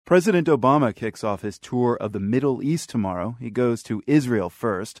President Obama kicks off his tour of the Middle East tomorrow. He goes to Israel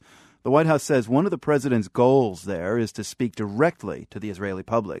first. The White House says one of the president's goals there is to speak directly to the Israeli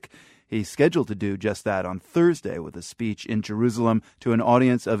public. He's scheduled to do just that on Thursday with a speech in Jerusalem to an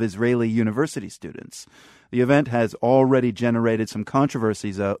audience of Israeli University students. The event has already generated some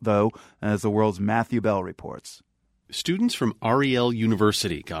controversies, though, as the world's Matthew Bell reports. Students from Ariel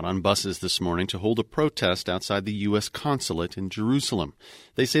University got on buses this morning to hold a protest outside the U.S. consulate in Jerusalem.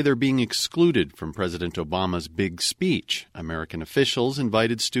 They say they're being excluded from President Obama's big speech. American officials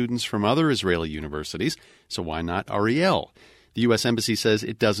invited students from other Israeli universities, so why not Ariel? The U.S. Embassy says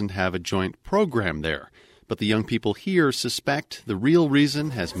it doesn't have a joint program there. But the young people here suspect the real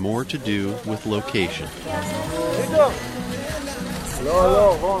reason has more to do with location.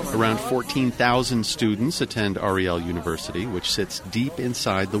 Around 14,000 students attend Ariel University, which sits deep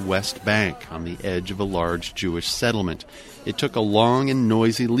inside the West Bank on the edge of a large Jewish settlement. It took a long and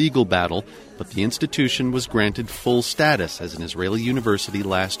noisy legal battle, but the institution was granted full status as an Israeli university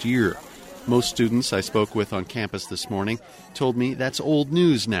last year. Most students I spoke with on campus this morning told me that's old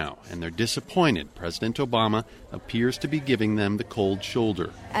news now, and they're disappointed President Obama appears to be giving them the cold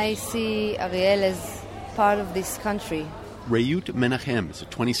shoulder. I see Ariel as part of this country. Reut Menahem is a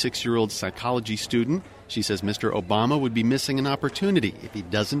 26-year-old psychology student. She says Mr. Obama would be missing an opportunity if he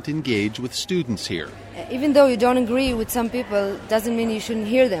doesn't engage with students here. Even though you don't agree with some people, doesn't mean you shouldn't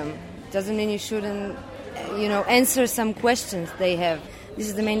hear them. Doesn't mean you shouldn't, answer some questions they have. This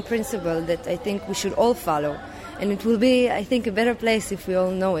is the main principle that I think we should all follow. And it will be, I think, a better place if we all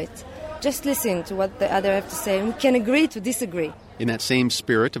know it. Just listen to what the other have to say, and we can agree to disagree. In that same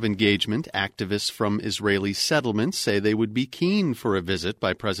spirit of engagement, activists from Israeli settlements say they would be keen for a visit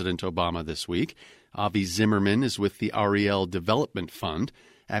by President Obama this week. Avi Zimmerman is with the Ariel Development Fund.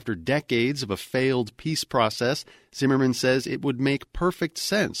 After decades of a failed peace process, Zimmerman says it would make perfect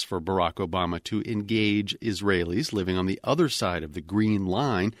sense for Barack Obama to engage Israelis living on the other side of the green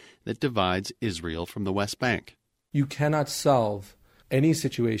line that divides Israel from the West Bank. You cannot solve any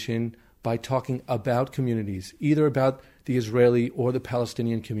situation by talking about communities, either about the Israeli or the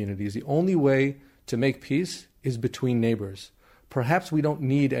Palestinian communities. The only way to make peace is between neighbors. Perhaps we don't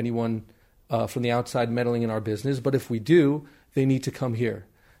need anyone from the outside meddling in our business, but if we do, they need to come here.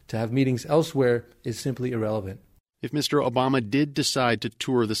 To have meetings elsewhere is simply irrelevant. If Mr. Obama did decide to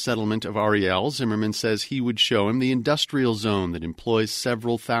tour the settlement of Ariel, Zimmerman says he would show him the industrial zone that employs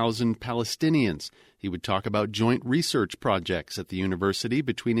several thousand Palestinians. He would talk about joint research projects at the university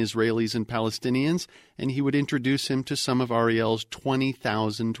between Israelis and Palestinians, and he would introduce him to some of Ariel's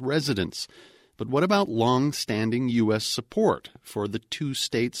 20,000 residents. But what about long-standing U.S. support for the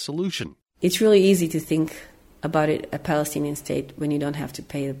two-state solution? It's really easy to think about it, a Palestinian state, when you don't have to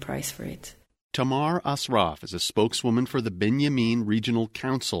pay the price for it. Tamar Asraf is a spokeswoman for the Binyamin Regional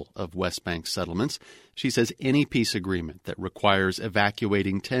Council of West Bank Settlements. She says any peace agreement that requires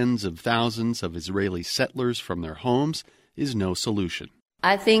evacuating tens of thousands of Israeli settlers from their homes is no solution.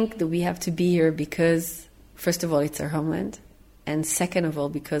 I think that we have to be here because, first of all, it's our homeland. And second of all,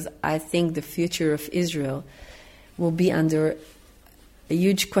 because I think the future of Israel will be under a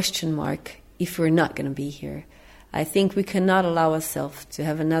huge question mark if we're not going to be here. I think we cannot allow ourselves to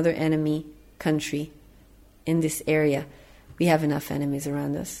have another enemy country in this area. We have enough enemies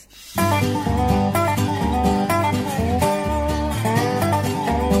around us.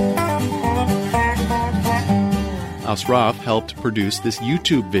 Asraf helped produce this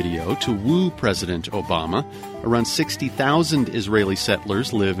YouTube video to woo President Obama. Around 60,000 Israeli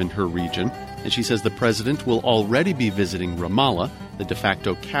settlers live in her region, and she says the president will already be visiting Ramallah, the de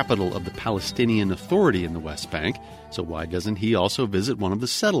facto capital of the Palestinian Authority in the West Bank, so why doesn't he also visit one of the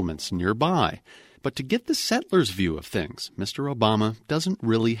settlements nearby? But to get the settlers' view of things, Mr. Obama doesn't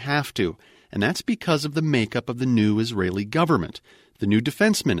really have to, and that's because of the makeup of the new Israeli government. The new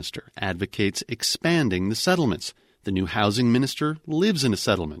defense minister advocates expanding the settlements. The new housing minister lives in a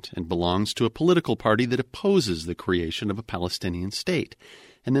settlement and belongs to a political party that opposes the creation of a Palestinian state.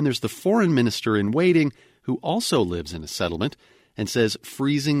 And then there's the foreign minister in waiting who also lives in a settlement and says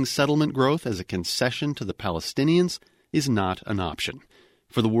freezing settlement growth as a concession to the Palestinians is not an option.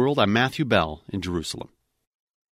 For The World, I'm Matthew Bell in Jerusalem.